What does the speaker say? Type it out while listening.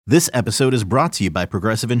This episode is brought to you by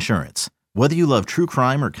Progressive Insurance. Whether you love true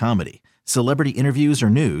crime or comedy, celebrity interviews or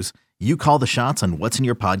news, you call the shots on what's in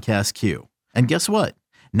your podcast queue. And guess what?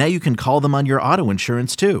 Now you can call them on your auto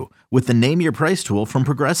insurance too with the Name Your Price tool from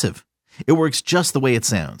Progressive. It works just the way it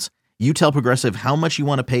sounds. You tell Progressive how much you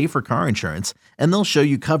want to pay for car insurance, and they'll show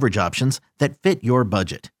you coverage options that fit your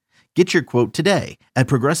budget. Get your quote today at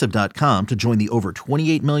Progressive.com to join the over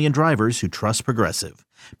 28 million drivers who trust Progressive.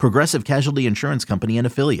 Progressive Casualty Insurance Company and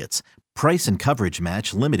Affiliates. Price and coverage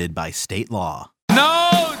match limited by state law.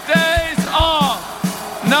 No days off.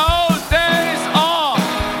 No days off.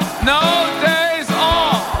 No days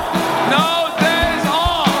off. No days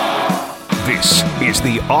off. This is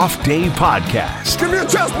the Off Day Podcast. Give me a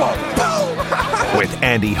chest bump. With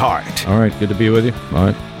Andy Hart. All right, good to be with you. All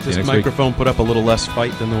right. This microphone put up a little less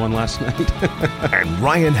fight than the one last night. And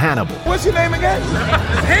Ryan Hannibal. What's your name again?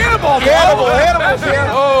 Hannibal. Hannibal.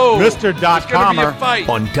 Oh, Mr. .comer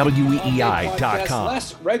On WEEI.com.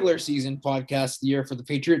 Last regular season podcast of the year for the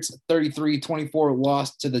Patriots, 33-24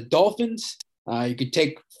 loss to the Dolphins. You could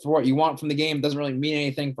take for what you want from the game. It doesn't really mean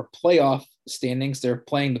anything for playoff standings. They're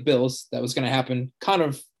playing the Bills. That was going to happen.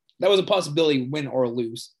 That was a possibility, win or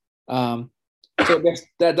lose. So I guess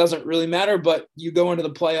that doesn't really matter, but you go into the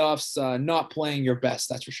playoffs not playing your best,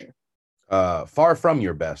 that's for sure. Far from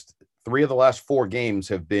your best. 3 of the last 4 games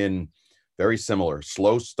have been very similar.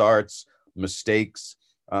 Slow starts, mistakes.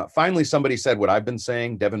 Finally, somebody said what I've been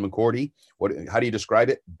saying, Devin McCourty. How do you describe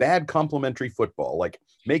it? Bad complementary football, like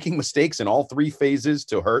making mistakes in all 3 phases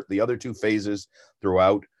to hurt the other 2 phases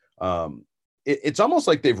throughout. It's almost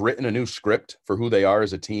like they've written a new script for who they are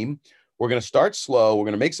as a team. We're going to start slow. We're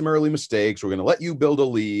going to make some early mistakes. We're going to let you build a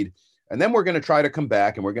lead. And then we're going to try to come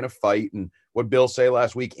back and we're going to fight. And what Bill say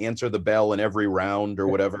last week, answer the bell in every round or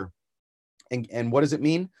whatever. And what does it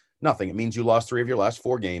mean? Nothing. It means you lost 3 of your last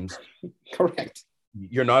 4 games. Correct.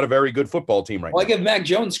 You're not a very good football team right now. I give Mac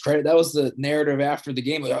Jones credit. That was the narrative after the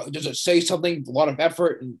game. Does it say something? A lot of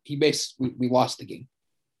effort. And we lost the game.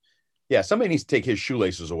 Yeah, somebody needs to take his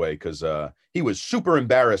shoelaces away because he was super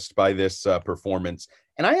embarrassed by this performance.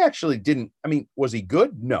 And I actually didn't. I mean, was he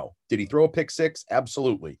good? No. Did he throw a pick 6?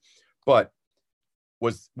 Absolutely. But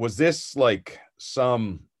was this like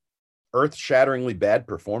some earth-shatteringly bad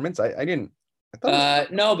performance? I didn't.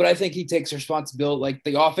 No, but I think he takes responsibility. Like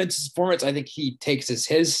the offensive performance, I think he takes as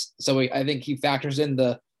his. So I think he factors in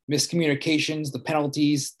the miscommunications, the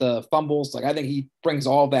penalties, the fumbles. Like I think he brings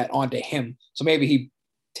all that onto him. So maybe he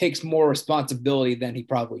takes more responsibility than he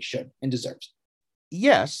probably should and deserves.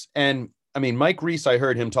 Yes, and I mean, Mike Reese, I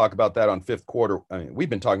heard him talk about that on 5th quarter. I mean, we've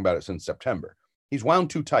been talking about it since September. He's wound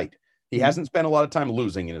too tight. He hasn't spent a lot of time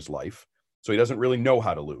losing in his life, so he doesn't really know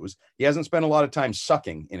how to lose. He hasn't spent a lot of time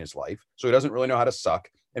sucking in his life, so he doesn't really know how to suck.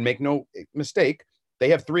 And make no mistake, they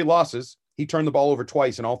have 3 losses. He turned the ball over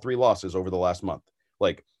twice in all 3 losses over the last month.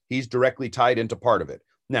 Like, he's directly tied into part of it.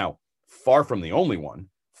 Now, far from the only one.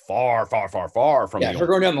 Far from if we're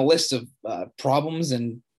going down the list of problems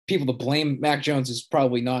and people to blame, Mac Jones is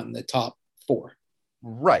probably not in the top 4.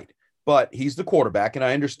 Right. But he's the quarterback, and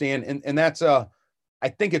I understand. And that's I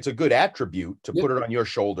think it's a good attribute to put it on your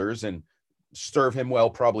shoulders and serve him well,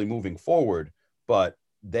 probably moving forward. But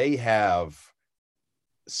they have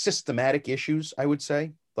systematic issues, I would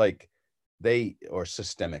say, or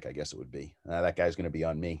systemic, I guess it would be. That guy's going to be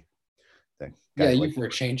on me. You for a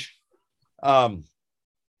change.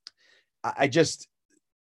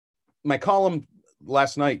 My column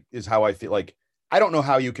last night is how I feel. Like, I don't know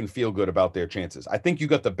how you can feel good about their chances. I think you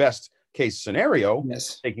got the best case scenario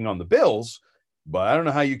taking on the Bills, but I don't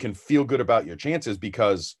know how you can feel good about your chances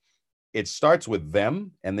because it starts with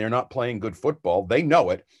them and they're not playing good football. They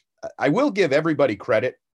know it. I will give everybody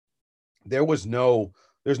credit. There's no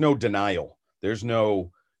denial. There's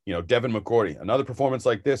no, Devin McCourty, another performance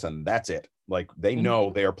like this, and that's it. Like, they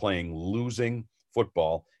know they are playing losing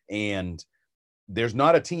football. And there's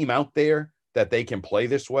not a team out there that they can play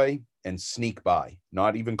this way and sneak by,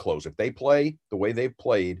 not even close. If they play the way they've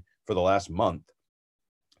played for the last month,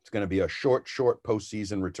 it's going to be a short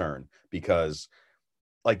postseason return because,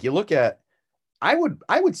 like, you look at, I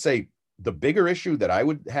would say the bigger issue that I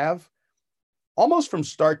would have almost from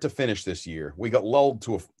start to finish this year, we got lulled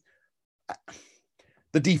to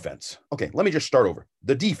the defense. Okay, let me just start over.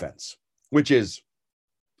 The defense, which is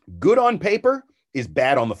good on paper, is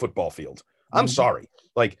bad on the football field. I'm sorry.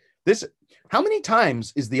 Like this, how many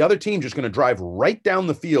times is the other team just going to drive right down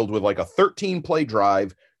the field with like a 13-play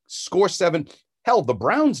drive, score 7? Hell, the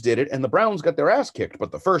Browns did it, and the Browns got their ass kicked,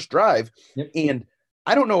 but the first drive, and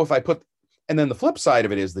I don't know if and then the flip side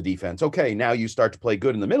of it is the defense. Okay, now you start to play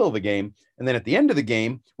good in the middle of the game, and then at the end of the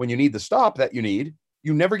game, when you need the stop that you need,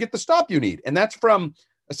 you never get the stop you need. And that's from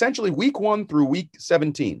essentially week 1 through week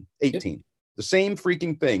 17, 18. Yep. The same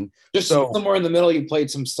freaking thing. Just somewhere in the middle, you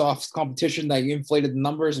played some soft competition that you inflated the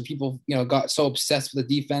numbers, and people, got so obsessed with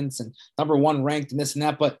the defense and number 1 ranked and this and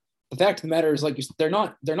that. But the fact of the matter is, they're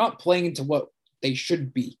not playing into what they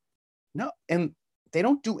should be. No, and they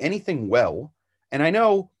don't do anything well. And I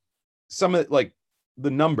know some of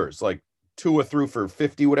the numbers, Tua threw for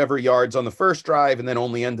 50 whatever yards on the first drive, and then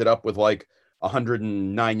only ended up with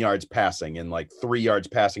 109 yards passing and 3 yards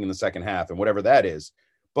passing in the second half and whatever that is.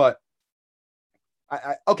 But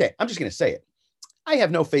I'm just going to say it. I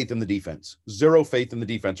have no faith in the defense. Zero faith in the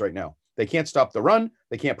defense right now. They can't stop the run.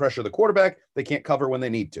 They can't pressure the quarterback. They can't cover when they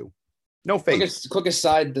need to. No faith. Quick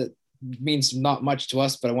aside that means not much to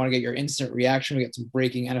us, but I want to get your instant reaction. We got some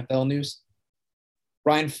breaking NFL news.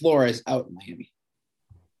 Brian Flores out in Miami.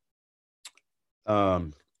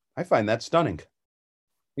 I find that stunning.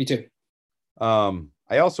 Me too.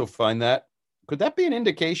 I also find that, could that be an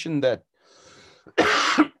indication that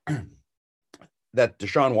that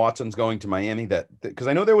Deshaun Watson's going to Miami? Because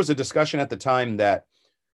I know there was a discussion at the time that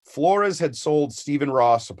Flores had sold Stephen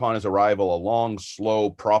Ross upon his arrival a long, slow,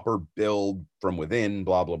 proper build from within,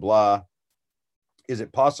 blah, blah, blah. Is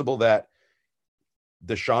it possible that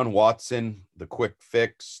Deshaun Watson, the quick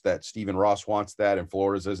fix, that Stephen Ross wants that and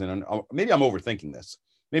Flores isn't? Maybe I'm overthinking this.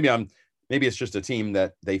 Maybe it's just a team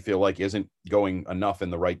that they feel like isn't going enough in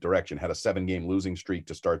the right direction. Had a 7-game losing streak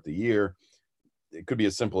to start the year. It could be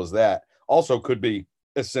as simple as that. Also could be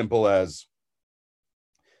as simple as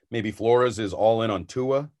maybe Flores is all in on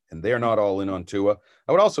Tua and they're not all in on Tua.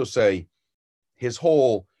 I would also say his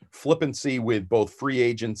whole flippancy with both free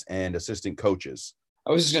agents and assistant coaches.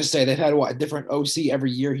 I was just going to say they've had a different OC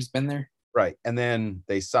every year he's been there. Right. And then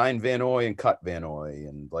they signed Van Noy and cut Van Noy.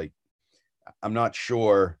 And I'm not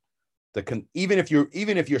sure even if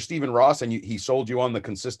you're Stephen Ross and he sold you on the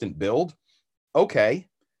consistent build. Okay.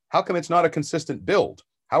 How come it's not a consistent build?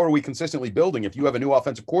 How are we consistently building if you have a new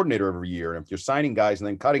offensive coordinator every year and if you're signing guys and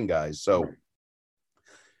then cutting guys? So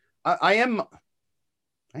I am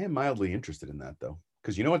mildly interested in that, though,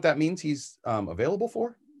 because you know what that means he's available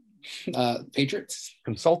for? Patriots.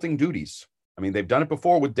 Consulting duties. I mean, they've done it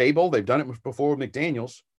before with Dable. They've done it before with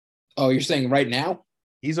McDaniels. Oh, you're saying right now?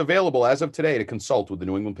 He's available as of today to consult with the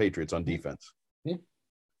New England Patriots on defense. Yeah.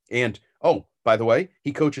 And, by the way,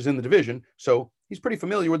 he coaches in the division, so he's pretty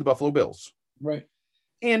familiar with the Buffalo Bills. Right.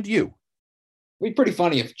 And you. It'd be pretty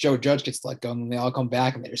funny if Joe Judge gets let go and then they all come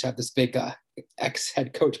back and they just have this big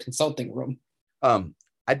ex-head coach consulting room.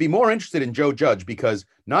 I'd be more interested in Joe Judge because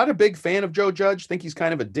not a big fan of Joe Judge. Think he's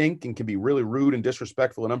kind of a dink and can be really rude and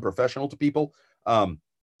disrespectful and unprofessional to people.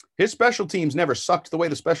 His special teams never sucked the way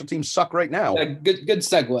the special teams suck right now. Good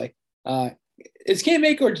segue. Is Cam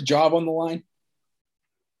Akers' job on the line?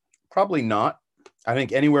 Probably not. I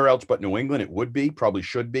think anywhere else but New England, it would be, probably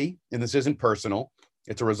should be. And this isn't personal.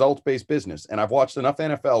 It's a results-based business. And I've watched enough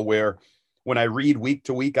NFL where when I read week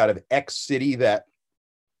to week out of X city that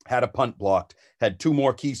had a punt blocked, had 2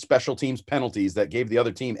 more key special teams penalties that gave the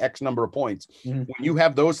other team X number of points. Mm-hmm. When you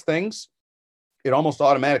have those things, it almost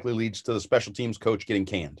automatically leads to the special teams coach getting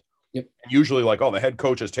canned. Yep. Usually the head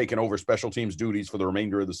coach has taken over special teams duties for the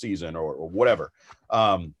remainder of the season or whatever.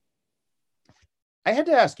 I had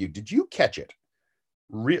to ask you, did you catch it?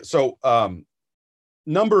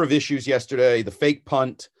 Number of issues yesterday, the fake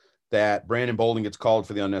punt that Brandon Bolden gets called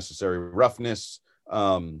for the unnecessary roughness,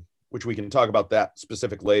 which we can talk about that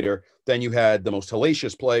specific later. Then you had the most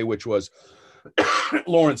hellacious play, which was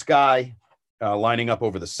Lawrence Guy lining up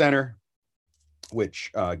over the center,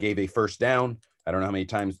 which gave a first down. I don't know how many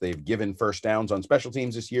times they've given first downs on special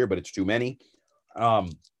teams this year, but it's too many.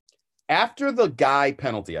 After the Guy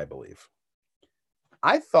penalty, I believe,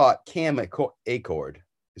 I thought Cam Acord,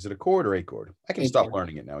 is it Accord or Acord? I can stop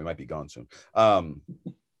learning it now. He might be gone soon. I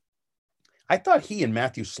thought he and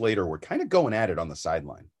Matthew Slater were kind of going at it on the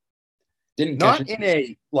sideline. Not in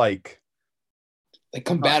a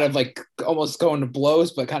combative, almost going to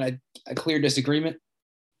blows, but kind of a clear disagreement.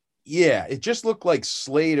 Yeah, it just looked like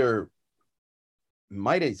Slater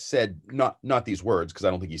might have said not these words, because I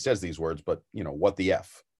don't think he says these words, but what the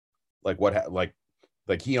F,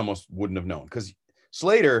 he almost wouldn't have known, because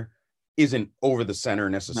Slater isn't over the center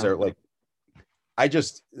necessarily. No.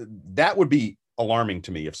 That would be alarming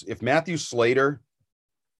to me if Matthew Slater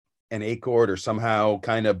and Acord are somehow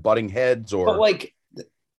kind of butting heads, but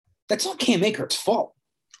that's not Cam Akers' fault.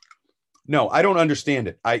 No, I don't understand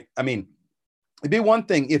it. I mean, it'd be one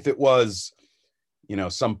thing if it was,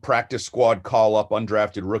 some practice squad call up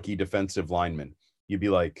undrafted rookie defensive lineman. You'd be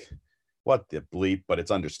like, what the bleep? But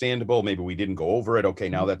it's understandable. Maybe we didn't go over it. Okay,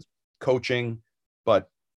 now that's coaching. But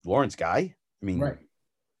Lawrence Guy, I mean, right.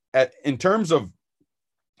 In terms of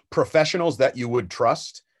professionals that you would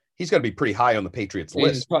trust, he's got to be pretty high on the Patriots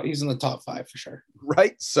list. He's in the top 5 for sure.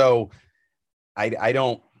 Right. So I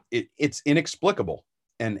don't, it's inexplicable.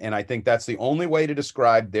 And I think that's the only way to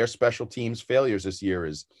describe their special teams failures this year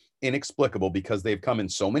is inexplicable, because they've come in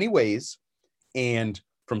so many ways and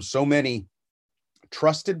from so many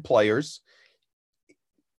trusted players.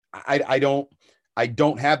 I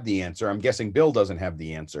don't have the answer. I'm guessing Bill doesn't have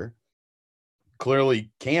the answer.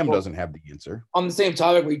 Clearly Cam doesn't have the answer. On the same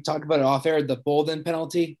topic, we talked about it off air, the Bolden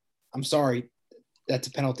penalty. I'm sorry. That's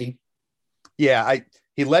a penalty. Yeah.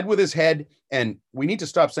 He led with his head, and we need to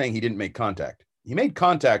stop saying he didn't make contact. He made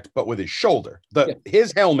contact, but with his shoulder.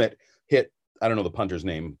 His helmet hit, I don't know the punter's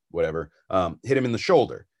name, whatever, hit him in the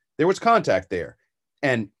shoulder. There was contact there.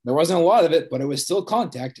 And there wasn't a lot of it, but it was still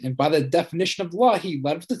contact. And by the definition of the law, he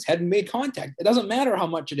led with his head and made contact. It doesn't matter how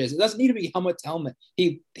much it is. It doesn't need to be helmet to helmet.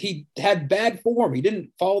 He had bad form. He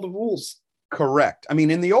didn't follow the rules. Correct. I mean,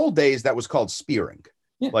 in the old days, that was called spearing.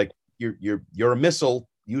 Yeah. Like you're a missile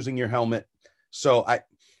using your helmet. So I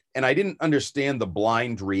didn't understand the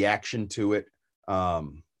blind reaction to it.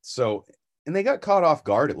 And they got caught off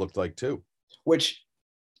guard, it looked like too.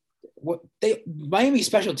 Miami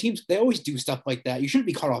special teams, they always do stuff like that. You shouldn't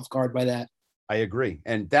be caught off guard by that. I agree.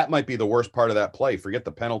 And that might be the worst part of that play. Forget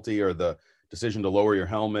the penalty or the decision to lower your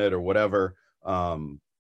helmet or whatever.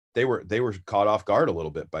 They were caught off guard a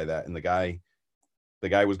little bit by that. And the guy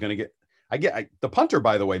was going to the punter,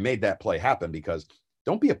 by the way, made that play happen, because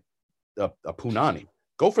don't be a punani.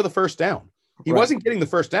 Go for the first down. He wasn't getting the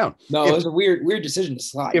first down. No, it was a weird decision to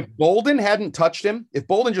slide. If Bolden hadn't touched him, if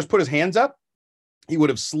Bolden just put his hands up, he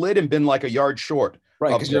would have slid and been like a yard short.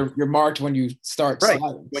 Right, because you're marked when you start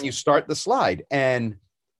sliding. When you start the slide. And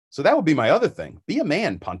so that would be my other thing. Be a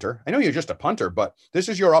man, punter. I know you're just a punter, but this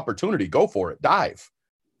is your opportunity. Go for it. Dive.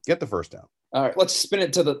 Get the first down. All right, let's spin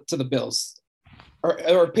it to the Bills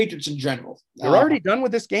or Patriots in general. You're already done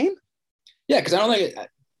with this game? Yeah, because I don't think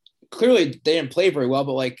clearly they didn't play very well,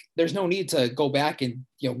 but like there's no need to go back and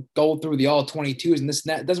go through the all 22s and this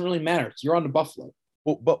and that. It doesn't really matter. You're on to Buffalo.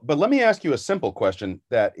 Well, but let me ask you a simple question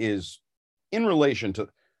that is in relation to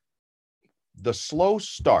the slow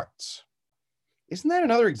starts. Isn't that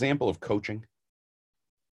another example of coaching?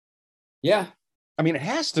 Yeah. I mean, it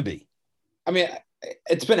has to be. I mean,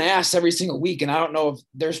 it's been asked every single week, and I don't know if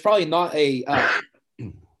there's probably not a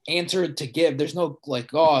answer to give. There's no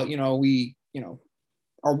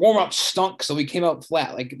our warm-up stunk, so we came out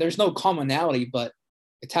flat. Like, there's no commonality, but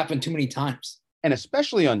it's happened too many times. And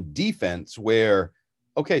especially on defense where,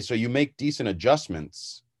 okay, so you make decent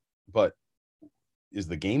adjustments, but is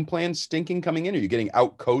the game plan stinking coming in? Are you getting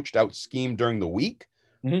out-coached, out-schemed during the week?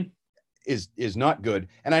 Mm-hmm. Is not good.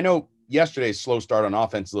 And I know yesterday's slow start on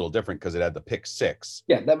offense is a little different because it had the pick 6.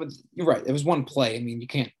 Yeah, you're right. It was one play. I mean, you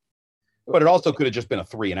can't. But it also could have just been a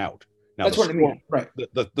 3 and out. Now, that's what I mean. Right.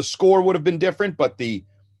 The score would have been different, but the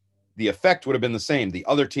effect would have been the same. The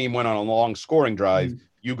other team went on a long scoring drive. Mm-hmm.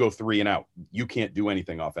 You go 3 and out. You can't do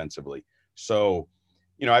anything offensively. So,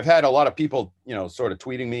 I've had a lot of people, sort of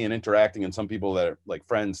tweeting me and interacting, and some people that are like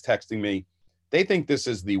friends texting me. They think this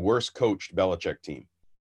is the worst coached Belichick team.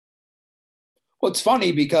 Well, it's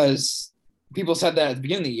funny because people said that at the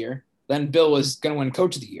beginning of the year. Then Bill was going to win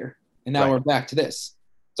Coach of the Year, and now we're back to this.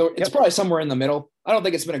 So it's probably somewhere in the middle. I don't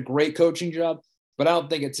think it's been a great coaching job, but I don't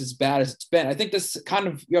think it's as bad as it's been. I think this kind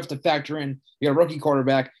of, you have to factor in, you got a rookie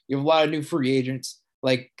quarterback, you have a lot of new free agents.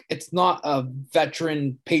 Like, it's not a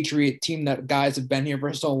veteran Patriot team that guys have been here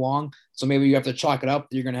for so long. So maybe you have to chalk it up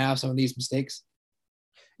that you're going to have some of these mistakes.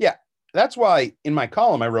 Yeah, that's why in my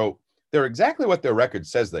column I wrote, they're exactly what their record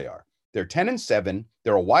says they are. They're 10-7.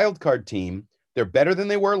 They're a wild card team. They're better than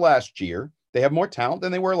they were last year. They have more talent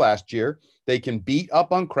than they were last year. They can beat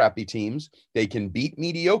up on crappy teams. They can beat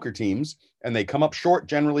mediocre teams, and they come up short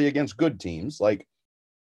generally against good teams. Like,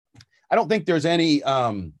 I don't think there's any,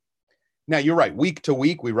 now you're right. Week to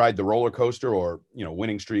week, we ride the roller coaster or,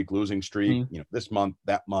 winning streak, losing streak, this month,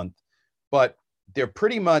 that month, but they're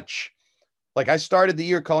pretty much like, I started the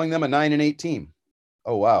year calling them a 9-8 team.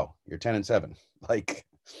 Oh, wow. You're 10-7. Like,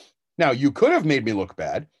 now you could have made me look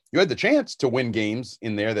bad. You had the chance to win games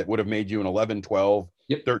in there that would have made you an 11, 12,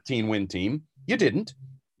 13 win team. You didn't.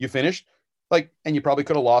 You finished and you probably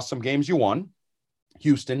could have lost some games you won.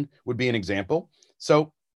 Houston would be an example.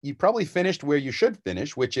 So you probably finished where you should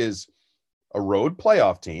finish, which is a road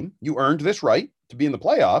playoff team. You earned this right to be in the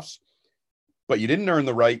playoffs, but you didn't earn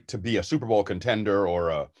the right to be a Super Bowl contender or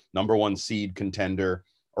a number 1 seed contender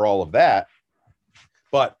or all of that.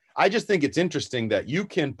 But I just think it's interesting that you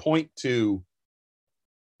can point to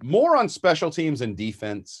more on special teams and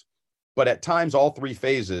defense, but at times all 3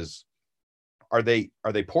 phases, are they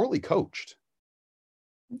poorly coached?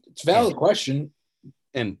 It's a valid question.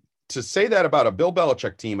 And to say that about a Bill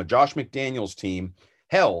Belichick team, a Josh McDaniels team,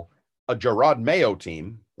 hell, a Gerard Mayo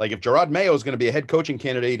team, like if Gerard Mayo is going to be a head coaching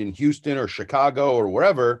candidate in Houston or Chicago or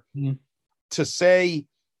wherever, to say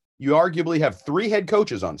you arguably have 3 head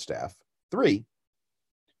coaches on staff, 3,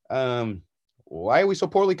 why are we so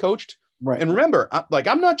poorly coached? Right. And remember,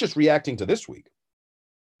 I'm not just reacting to this week.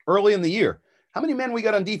 Early in the year, how many men we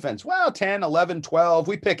got on defense? Well, 10, 11, 12.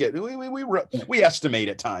 We pick it. We estimate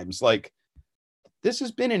at times. Like, this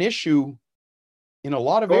has been an issue in a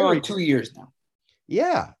lot of areas. 2 years now.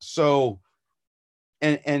 Yeah. So,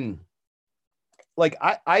 and like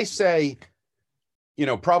I say,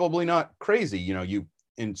 probably not crazy. You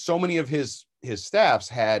in so many of his staffs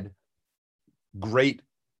had great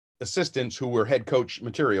assistants who were head coach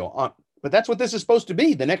material on, but that's what this is supposed to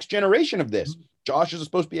be. The next generation of this. Josh is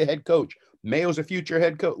supposed to be a head coach. Mayo's a future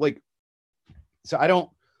head coach. Like, so I don't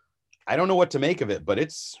know what to make of it, but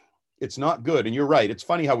it's not good. And you're right. It's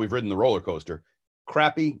funny how we've ridden the roller coaster.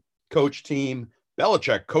 Crappy coach team.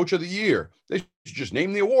 Belichick, coach of the year. They should just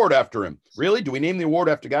name the award after him. Really? Do we name the award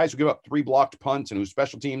after guys who give up 3 blocked punts and whose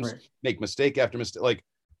special teams make mistake after mistake? Like,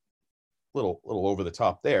 little over the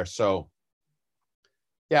top there. So,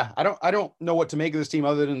 yeah, I don't know what to make of this team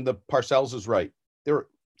other than the Parcells is right. They're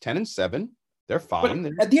 10-7. They're fine.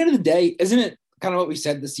 But at the end of the day, isn't it kind of what we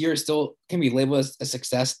said? This year still can be labeled as a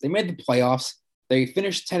success. They made the playoffs. They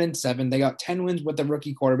finished 10-7. They got 10 wins with the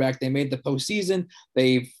rookie quarterback. They made the postseason.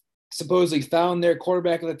 They've supposedly found their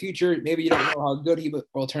quarterback of the future. Maybe you don't know how good he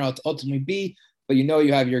will turn out to ultimately be, but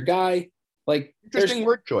you have your guy. Like, interesting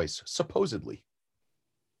word choice, supposedly.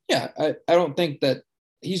 Yeah, I don't think that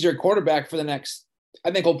he's your quarterback for the next.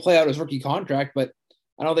 I think he'll play out his rookie contract, but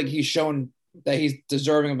I don't think he's shown that he's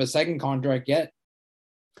deserving of a second contract yet.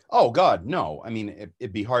 Oh God, no. I mean,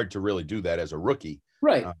 it'd be hard to really do that as a rookie,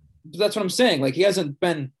 right? That's what I'm saying. Like, he hasn't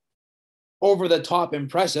been over the top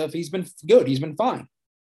impressive. He's been good. He's been fine.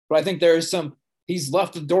 But I think he's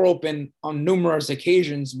left the door open on numerous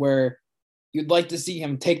occasions where you'd like to see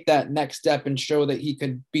him take that next step and show that he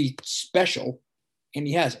could be special, and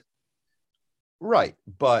he hasn't. Right.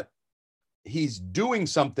 But he's doing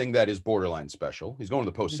something that is borderline special. He's going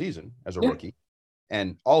to the postseason as a rookie,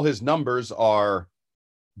 and all his numbers are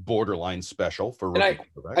borderline special for rookie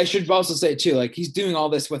quarterbacks. I should also say, too, like, he's doing all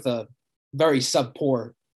this with a very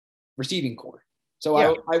sub-poor receiving core. So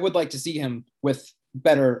I would like to see him with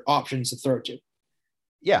better options to throw to.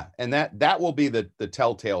 Yeah, and that will be the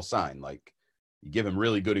telltale sign. Like, you give him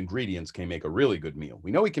really good ingredients, can he make a really good meal? We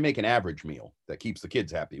know he can make an average meal that keeps the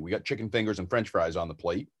kids happy. We got chicken fingers and French fries on the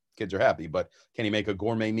plate. Kids are happy, but can he make a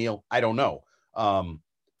gourmet meal? I don't know.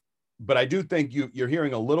 But I do think you're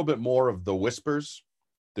hearing a little bit more of the whispers,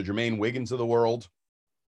 the Jermaine Wiggins of the world,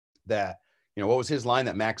 that, what was his line,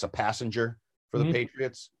 that Mac's a passenger for the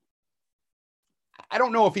Patriots? I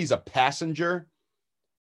don't know if he's a passenger,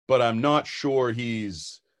 but I'm not sure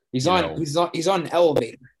he's on an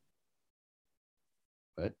elevator.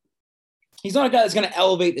 What? He's not a guy that's going to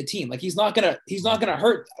elevate the team. Like, he's not going to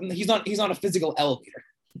hurt. He's not a physical elevator.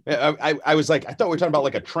 I was like, I thought we were talking about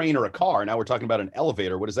like a train or a car. Now we're talking about an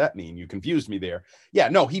elevator. What does that mean? You confused me there. Yeah,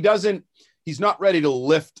 no, he doesn't. He's not ready to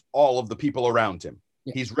lift all of the people around him.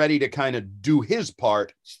 Yeah. He's ready to kind of do his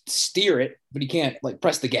part, steer it, but he can't like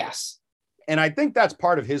press the gas. And I think that's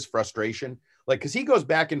part of his frustration. Like, because he goes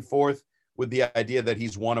back and forth with the idea that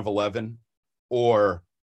he's one of 11, or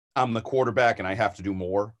I'm the quarterback and I have to do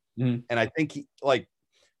more. And I think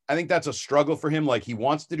I think that's a struggle for him. Like, he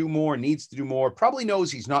wants to do more, needs to do more, probably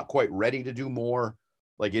knows he's not quite ready to do more.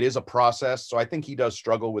 Like, it is a process. So I think he does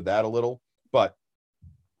struggle with that a little, but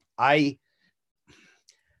I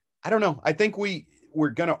don't know. I think we're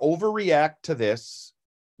going to overreact to this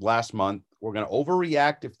last month. We're going to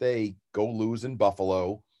overreact if they go lose in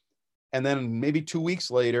Buffalo. And then maybe 2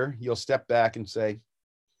 weeks later, you'll step back and say,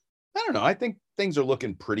 I don't know. I think things are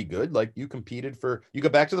looking pretty good. Like, you got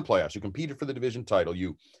back to the playoffs. You competed for the division title.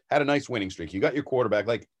 You had a nice winning streak. You got your quarterback.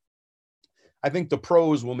 Like, I think the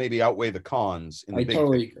pros will maybe outweigh the cons in the big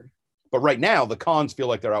totally agree. But right now, the cons feel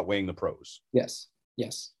like they're outweighing the pros. Yes.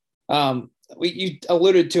 You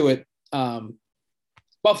alluded to it.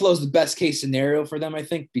 Buffalo's the best case scenario for them, I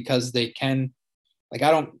think, because they can,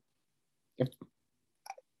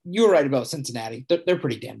 you were right about Cincinnati. They're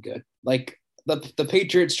pretty damn good. Like, the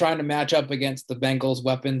Patriots trying to match up against the Bengals'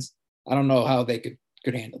 weapons, I don't know how they could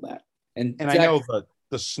handle that. And I know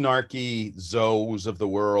the snarky Zoes of the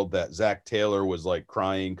world that Zach Taylor was like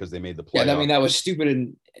crying because they made the playoffs. Yeah, I mean, that was stupid,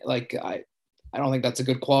 and like I don't think that's a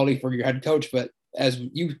good quality for your head coach. But as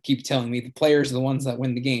you keep telling me, the players are the ones that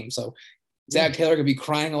win the game. So Zach Taylor could be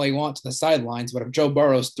crying all he wants on the sidelines, but if Joe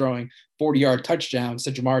Burrow's throwing 40-yard touchdowns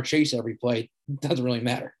to Jamar Chase every play, it doesn't really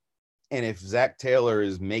matter. And if Zach Taylor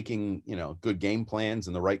is making, good game plans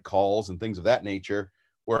and the right calls and things of that nature,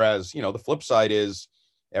 whereas, the flip side is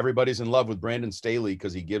everybody's in love with Brandon Staley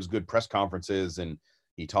because he gives good press conferences and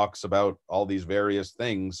he talks about all these various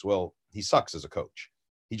things. Well, he sucks as a coach.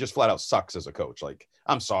 He just flat out sucks as a coach. Like,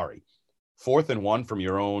 I'm sorry. 4th and 1 from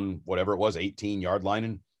your own, whatever it was, 18-yard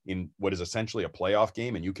line in what is essentially a playoff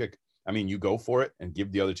game, and you go for it and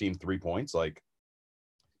give the other team 3 points. Like,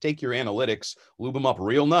 take your analytics, lube them up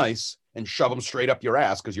real nice, and shove them straight up your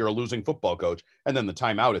ass because you're a losing football coach. And then the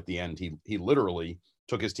timeout at the end, he literally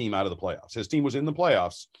took his team out of the playoffs. His team was in the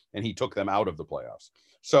playoffs, and he took them out of the playoffs.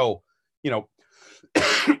 So,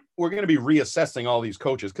 we're going to be reassessing all these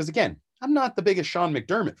coaches because, again, I'm not the biggest Sean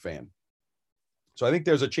McDermott fan. So I think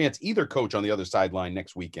there's a chance either coach on the other sideline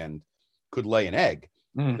next weekend could lay an egg.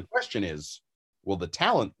 The question is, will the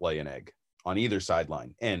talent lay an egg on either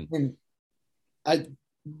sideline? And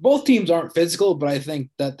both teams aren't physical, but I think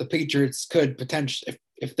that the Patriots could potentially,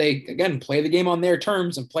 if they, again, play the game on their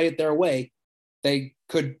terms and play it their way, they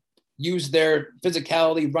could use their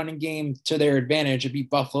physicality running game to their advantage and beat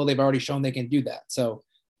Buffalo. They've already shown they can do that. So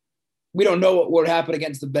we don't know what would happen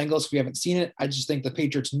against the Bengals. We haven't seen it. I just think the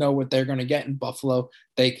Patriots know what they're going to get in Buffalo.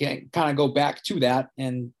 They can kind of go back to that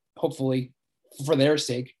and hopefully, for their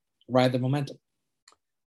sake, ride the momentum.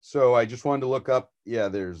 So I just wanted to look up. Yeah,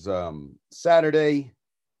 there's Saturday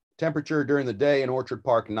temperature during the day in Orchard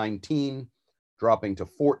Park, 19, dropping to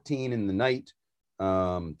 14 in the night.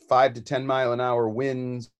 5 to 10 mile an hour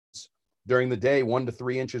winds during the day, 1 to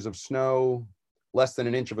 3 inches of snow, less than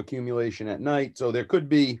an inch of accumulation at night. So there could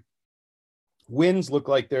be winds look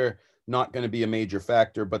like they're not going to be a major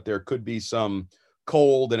factor, but there could be some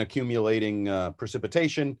cold and accumulating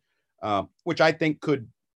precipitation, which I think could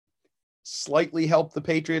slightly help the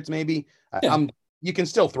Patriots. Maybe you can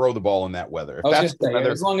still throw the ball in that weather.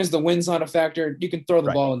 As long as the wind's not a factor, you can throw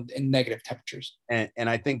the ball in negative temperatures. And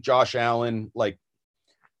I think Josh Allen, may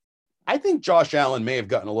have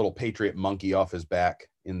gotten a little Patriot monkey off his back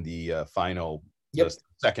in the final, the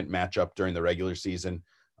second matchup during the regular season.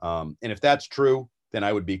 And if that's true, then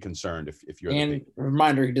I would be concerned if you're. And a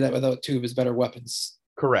reminder, he did that without 2 of his better weapons.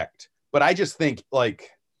 Correct. But I just think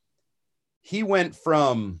he went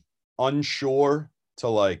from unsure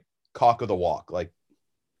to cock of the walk,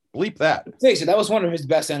 bleep that. Face it, that was one of his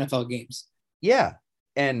best NFL games. Yeah.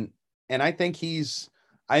 And I think he's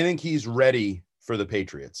ready for the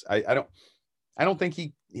Patriots. I think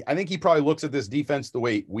he probably looks at this defense the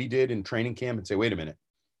way we did in training camp and say, wait a minute,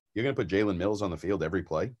 you're going to put Jalen Mills on the field every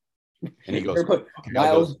play? And he goes,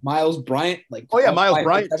 Miles Bryant. Miles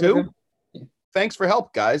Bryant too. Thanks for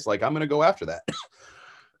help, guys. I'm going to go after that.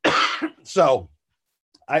 So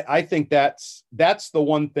I think that's the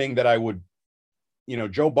one thing that I would,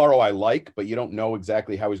 Joe Burrow I like, but you don't know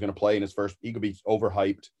exactly how he's going to play in his first. He could be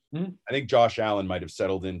overhyped. I think Josh Allen might have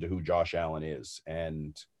settled into who Josh Allen is,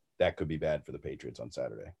 and that could be bad for the Patriots on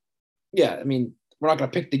Saturday. Yeah, I mean, we're not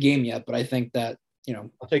going to pick the game yet, but I think that,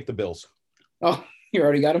 I'll take the Bills. Oh, you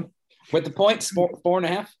already got them with the points,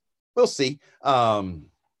 4.5. We'll see. I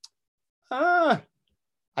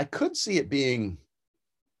could see it being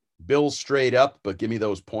Bills straight up, but give me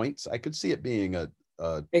those points. I could see it being a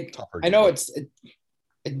tougher game. I know it's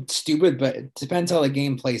stupid, but it depends how the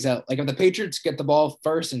game plays out. If the Patriots get the ball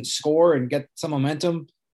first and score and get some momentum,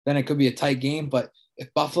 then it could be a tight game. But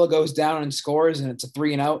if Buffalo goes down and scores and it's a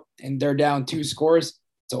 3-and-out and they're down 2 scores,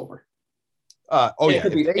 it's over.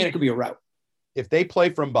 It could be a rout. If they play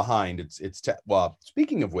from behind, well,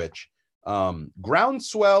 speaking of which,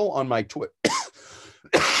 groundswell on my Twitter.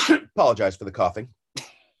 Apologize for the coughing.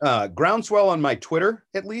 Groundswell on my Twitter,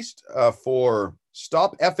 at least, for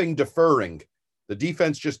stop effing deferring. The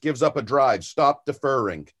defense just gives up a drive. Stop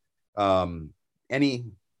deferring. Any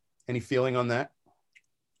feeling on that?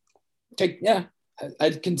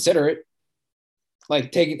 I'd consider it.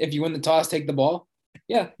 Take it if you win the toss, take the ball.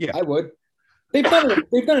 Yeah, I would. They've done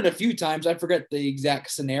it a few times. I forget the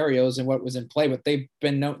exact scenarios and what was in play, but they've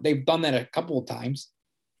done that a couple of times.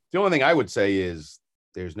 The only thing I would say is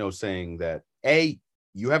there's no saying that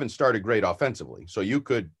you haven't started great offensively, so you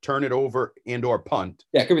could turn it over and or punt.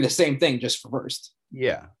 Yeah, it could be the same thing, just reversed.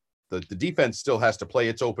 Yeah, the defense still has to play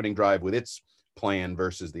its opening drive with its plan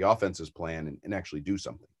versus the offense's plan and actually do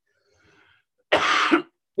something.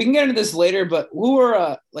 We can get into this later, but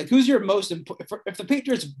who's your most important? If the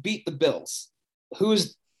Patriots beat the Bills,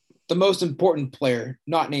 who's the most important player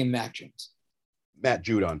not named Mac Jones? Matt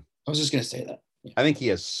Judon. I was just going to say that. Yeah. I think he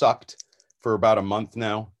has sucked for about a month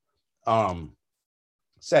now.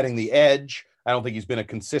 Setting the edge. I don't think he's been a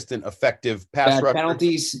consistent, effective pass rusher.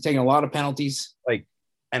 Penalties, taking a lot of penalties.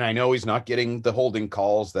 And I know he's not getting the holding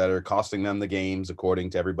calls that are costing them the games,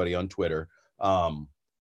 according to everybody on Twitter.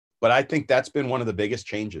 But I think that's been one of the biggest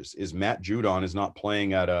changes is Matt Judon is not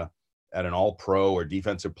playing at an all-pro or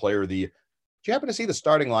defensive player of the year. Did you happen to see the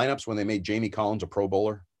starting lineups when they made Jamie Collins a Pro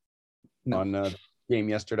Bowler on the game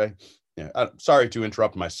yesterday? Yeah, sorry to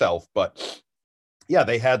interrupt myself, but yeah,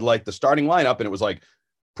 they had like the starting lineup and it was like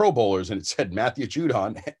Pro Bowlers and it said Matthew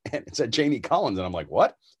Judon and it said Jamie Collins. And I'm like,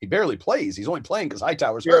 what? He barely plays. He's only playing because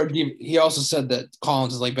Hightower's hurt. He also said that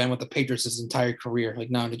Collins has like been with the Patriots his entire career.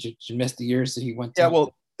 Like, no, did you miss the years that he went to? Yeah,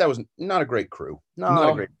 well, that was not a great crew. Not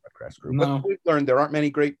a great broadcast crew. No. But we've learned there aren't many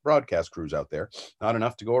great broadcast crews out there. Not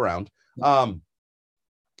enough to go around. But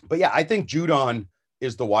yeah, I think Judon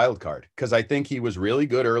is the wild card because I think he was really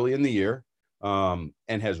good early in the year and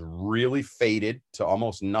has really faded to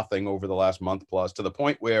almost nothing over the last month plus, to the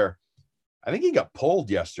point where I think he got pulled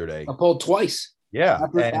yesterday. Pulled twice. Yeah.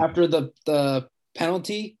 After the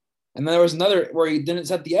penalty. And then there was another where he didn't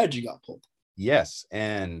set the edge. He got pulled. Yes.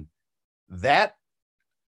 And that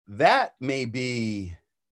may be,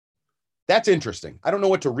 that's interesting. I don't know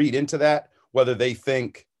what to read into that, whether they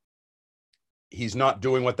think he's not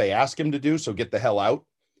doing what they ask him to do, so get the hell out.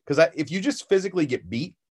 Because if you just physically get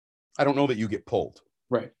beat, I don't know that you get pulled.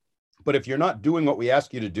 Right. But if you're not doing what we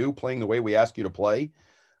ask you to do, playing the way we ask you to play,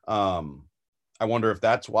 I wonder if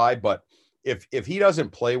that's why. But if he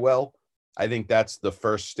doesn't play well, I think that's the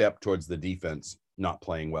first step towards the defense not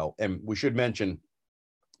playing well. And we should mention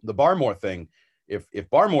the Barmore thing. If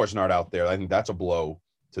Barmore's not out there, I think that's a blow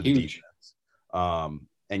to the defense.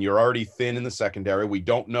 And you're already thin in the secondary. We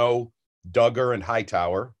don't know Duggar and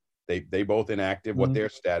Hightower. They both inactive, what their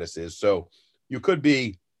status is. So you could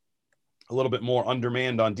be a little bit more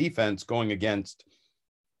undermanned on defense going against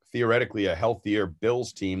theoretically a healthier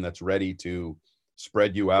Bills team that's ready to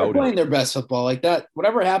spread you out. They're playing their best football like that.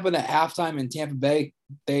 Whatever happened at halftime in Tampa Bay,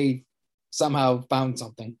 they somehow found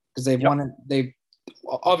something because they've won it. They've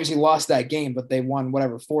obviously lost that game, but they won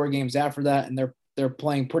 4 games after that. And they're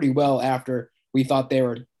playing pretty well after we thought they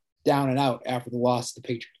were down and out after the loss to the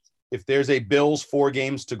Patriots. If there's a Bills 4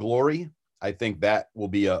 games to glory, I think that will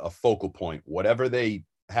be a focal point. Whatever they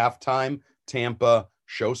halftime, Tampa,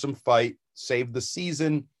 show some fight, save the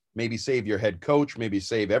season, maybe save your head coach, maybe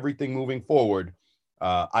save everything moving forward.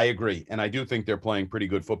 I agree. And I do think they're playing pretty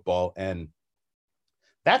good football. And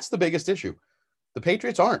that's the biggest issue. The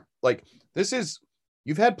Patriots aren't. Like,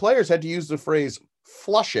 you've had players had to use the phrase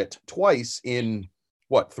flush it twice in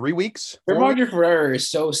 3 weeks? Their margin for error is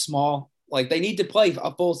so small. Like, they need to play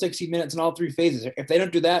a full 60 minutes in all 3 phases. If they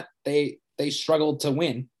don't do that, they struggle to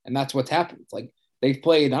win. And that's what's happened. Like, they've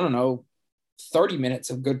played, 30 minutes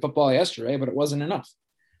of good football yesterday, but it wasn't enough.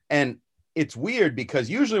 And it's weird because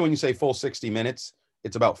usually when you say full 60 minutes,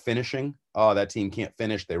 it's about finishing. Oh, that team can't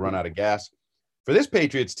finish. They run out of gas. For this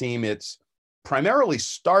Patriots team, it's primarily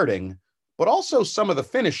starting, but also some of the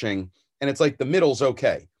finishing. And it's like the middle's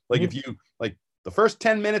okay. Like if you like the first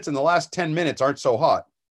 10 minutes and the last 10 minutes aren't so hot.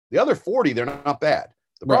 The other 40, they're not bad.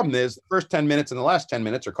 The problem is the first 10 minutes and the last 10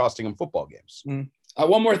 minutes are costing them football games.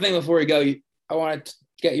 One more thing before we go. I want to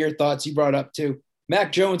get your thoughts. You brought up too.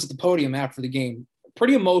 Mac Jones at the podium after the game.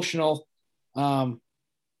 Pretty emotional.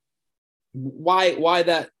 Why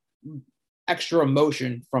that extra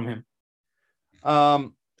emotion from him?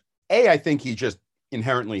 I think he just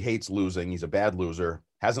inherently hates losing. He's a bad loser.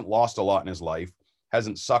 Hasn't lost a lot in his life.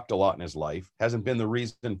 Hasn't sucked a lot in his life. Hasn't been the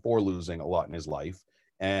reason for losing a lot in his life.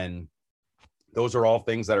 And those are all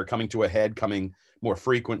things that are coming to a head, coming more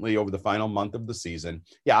frequently over the final month of the season.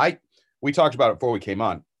 Yeah, we talked about it before we came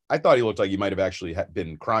on. I thought he looked like he might have actually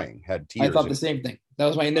been crying, had tears. I thought the same thing. That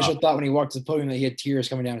was my initial thought when he walked to the podium, that he had tears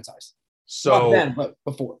coming down his eyes. So not then, but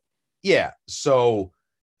before. Yeah. So,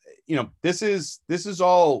 this is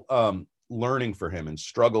all learning for him and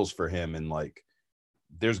struggles for him. And like,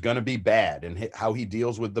 there's going to be bad, and how he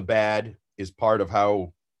deals with the bad is part of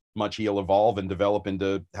how much he'll evolve and develop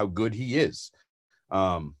into how good he is.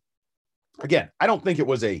 Again, I don't think it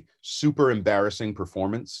was a super embarrassing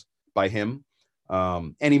performance by him,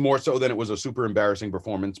 any more so than it was a super embarrassing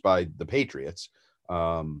performance by the Patriots.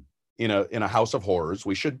 In a house of horrors,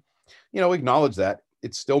 we should, acknowledge that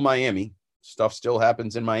it's still Miami. Stuff still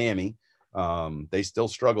happens in Miami. They still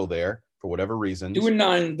struggle there for whatever reason.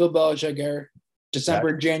 2-9 Bill Belichick era.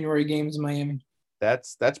 January games in Miami.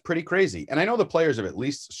 That's pretty crazy. And I know the players have at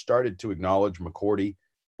least started to acknowledge McCourty.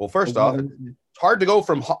 Well, first off, it's hard to go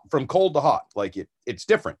from cold to hot. Like it's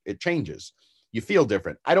different. It changes. You feel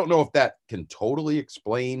different. I don't know if that can totally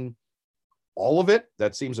explain all of it.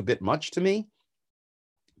 That seems a bit much to me.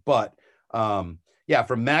 But yeah,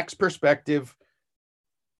 from Mac's perspective,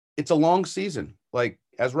 it's a long season. Like,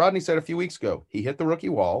 as Rodney said a few weeks ago, he hit the rookie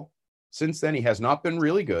wall. Since then, he has not been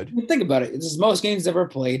really good. Think about it. This is most games ever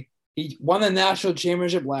played. He won the national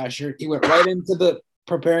championship last year. He went right into the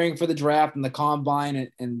preparing for the draft and the combine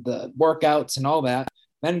and the workouts and all that.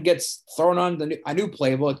 Then gets thrown on a new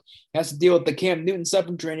playbook. Has to deal with the Cam Newton stuff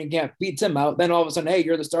in training camp. Beats him out. Then all of a sudden, hey,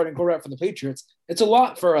 you're the starting quarterback for the Patriots. It's a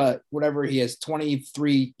lot for whatever he is,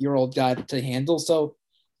 23-year-old guy to handle. So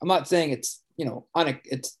I'm not saying it's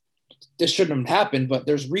this shouldn't have happened, but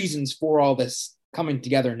there's reasons for all this coming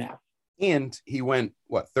together now. And he went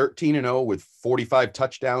 13-0 with 45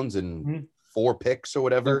 touchdowns and 4 picks or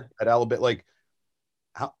whatever at Alabama. Like,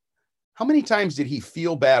 how many times did he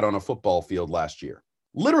feel bad on a football field last year?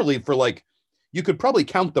 Literally, for like, you could probably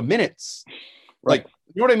count the minutes. Right. Like,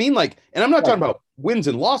 you know what I mean? Like, and I'm not talking about wins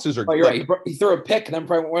and losses or. Oh, you're right. He threw a pick and then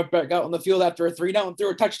probably went back out on the field after a 3-down and threw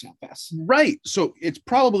a touchdown pass. Right. So it's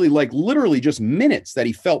probably like literally just minutes that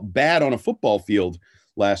he felt bad on a football field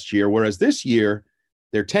last year. Whereas this year,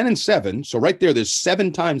 they're 10-7. So right there's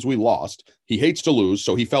 7 times we lost. He hates to lose.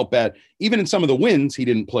 So he felt bad. Even in some of the wins, he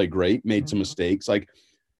didn't play great, made some mistakes. Like,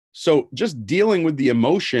 so just dealing with the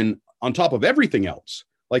emotion on top of everything else.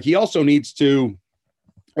 Like, he also needs to,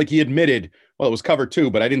 like, he admitted, well, it was cover 2,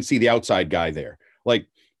 but I didn't see the outside guy there. Like,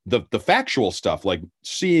 the factual stuff, like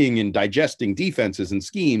seeing and digesting defenses and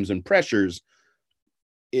schemes and pressures.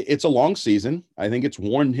 It's a long season. I think it's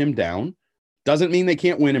worn him down. Doesn't mean they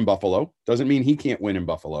can't win in Buffalo. Doesn't mean he can't win in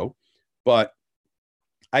Buffalo. But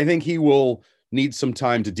I think he will need some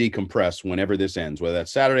time to decompress whenever this ends, whether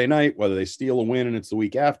that's Saturday night, whether they steal a win and it's the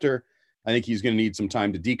week after. I think he's going to need some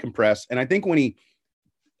time to decompress. And I think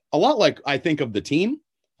a lot like I think of the team,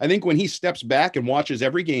 I think when he steps back and watches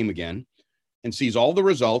every game again and sees all the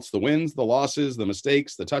results, the wins, the losses, the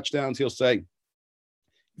mistakes, the touchdowns, he'll say,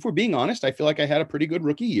 if we're being honest, I feel like I had a pretty good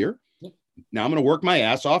rookie year. Now I'm going to work my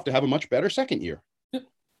ass off to have a much better second year. All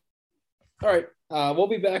right. We'll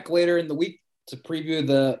be back later in the week to preview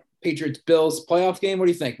the Patriots-Bills playoff game. What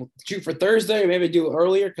do you think? We'll shoot for Thursday or maybe do it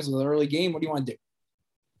earlier because of the early game? What do you want to do?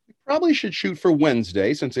 We probably should shoot for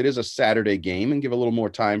Wednesday since it is a Saturday game and give a little more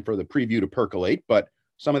time for the preview to percolate. But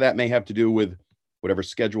some of that may have to do with whatever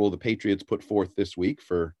schedule the Patriots put forth this week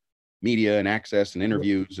for media and access and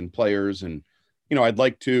interviews and players. And, I'd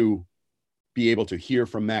like to be able to hear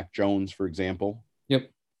from Mac Jones, for example.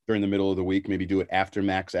 Yep. During the middle of the week, maybe do it after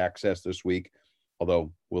Mac's access this week.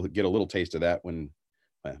 Although we'll get a little taste of that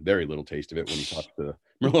very little taste of it when he talks to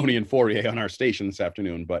Merloni and Fourier on our station this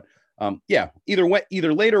afternoon. But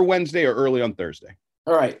either later Wednesday or early on Thursday.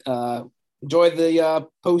 All right. Enjoy the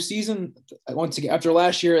postseason. Once again, after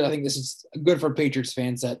last year, I think this is good for Patriots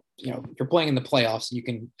fans that, you're playing in the playoffs. You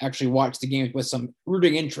can actually watch the game with some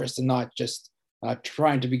rooting interest and not just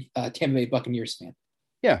trying to be a Tampa Bay Buccaneers fan.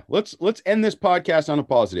 Yeah, let's end this podcast on a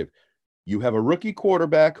positive. You have a rookie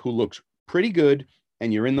quarterback who looks pretty good,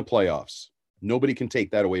 and you're in the playoffs. Nobody can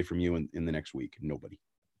take that away from you in the next week. Nobody.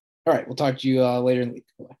 All right, we'll talk to you later in the week.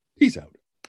 Bye. Peace out.